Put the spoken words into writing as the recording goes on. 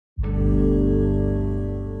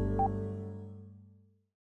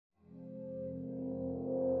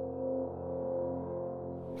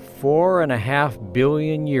4.5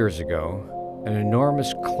 billion years ago, an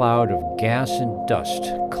enormous cloud of gas and dust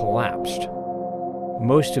collapsed,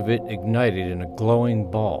 most of it ignited in a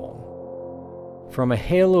glowing ball. From a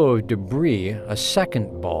halo of debris, a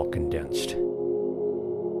second ball condensed.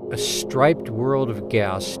 A striped world of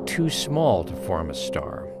gas too small to form a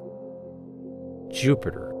star.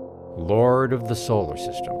 Jupiter, lord of the solar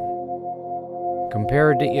system.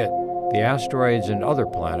 Compared to it, the asteroids and other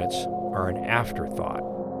planets are an afterthought.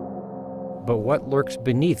 But what lurks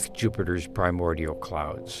beneath Jupiter's primordial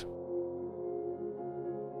clouds?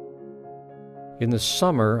 In the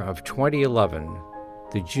summer of 2011,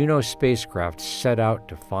 the Juno spacecraft set out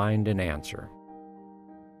to find an answer.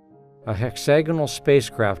 A hexagonal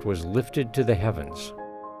spacecraft was lifted to the heavens,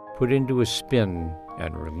 put into a spin,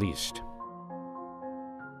 and released.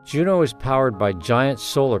 Juno is powered by giant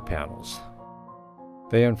solar panels.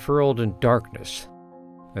 They unfurled in darkness,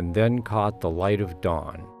 and then caught the light of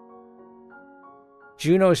dawn.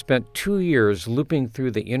 Juno spent 2 years looping through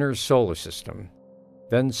the inner solar system,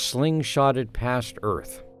 then slingshotted past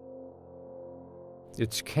Earth.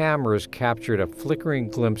 Its cameras captured a flickering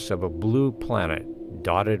glimpse of a blue planet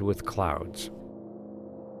dotted with clouds.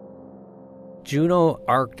 Juno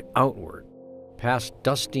arced outward, past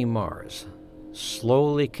dusty Mars,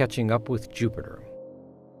 slowly catching up with Jupiter.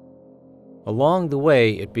 Along the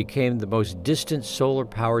way, it became the most distant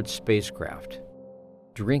solar-powered spacecraft,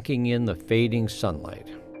 drinking in the fading sunlight.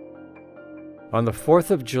 On the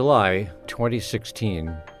 4th of July,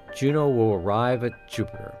 2016, Juno will arrive at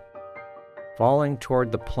Jupiter, falling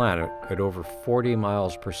toward the planet at over 40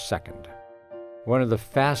 miles per second, one of the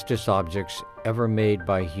fastest objects ever made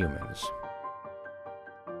by humans.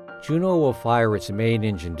 Juno will fire its main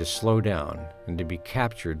engine to slow down and to be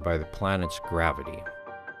captured by the planet's gravity.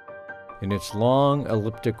 In its long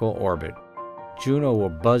elliptical orbit, Juno will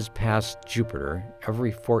buzz past Jupiter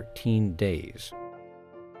every 14 days,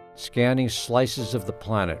 scanning slices of the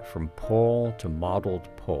planet from pole to mottled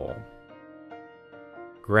pole,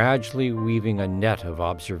 gradually weaving a net of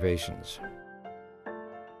observations.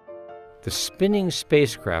 The spinning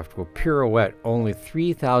spacecraft will pirouette only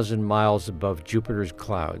 3,000 miles above Jupiter's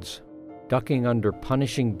clouds, ducking under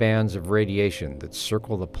punishing bands of radiation that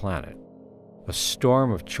circle the planet, a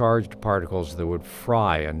storm of charged particles that would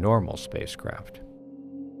fry a normal spacecraft.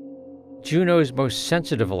 Juno's most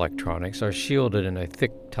sensitive electronics are shielded in a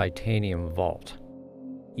thick titanium vault.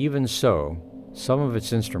 Even so, some of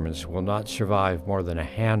its instruments will not survive more than a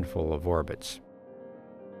handful of orbits.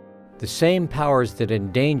 The same powers that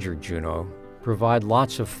endanger Juno provide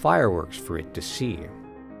lots of fireworks for it to see.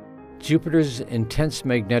 Jupiter's intense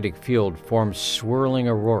magnetic field forms swirling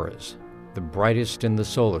auroras, the brightest in the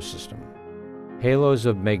solar system. Halos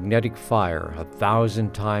of magnetic fire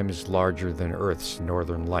 1,000 times larger than Earth's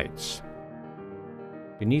northern lights.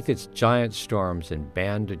 Beneath its giant storms and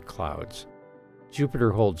banded clouds, Jupiter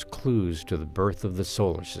holds clues to the birth of the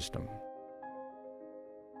solar system.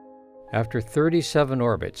 After 37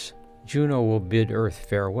 orbits, Juno will bid Earth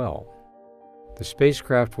farewell. The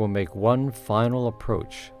spacecraft will make one final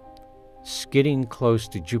approach, skidding close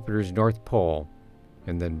to Jupiter's North Pole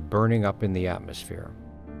and then burning up in the atmosphere.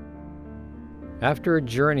 After a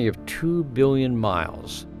journey of 2 billion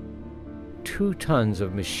miles, 2 tons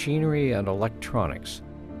of machinery and electronics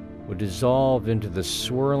would dissolve into the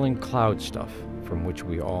swirling cloud stuff from which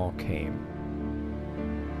we all came.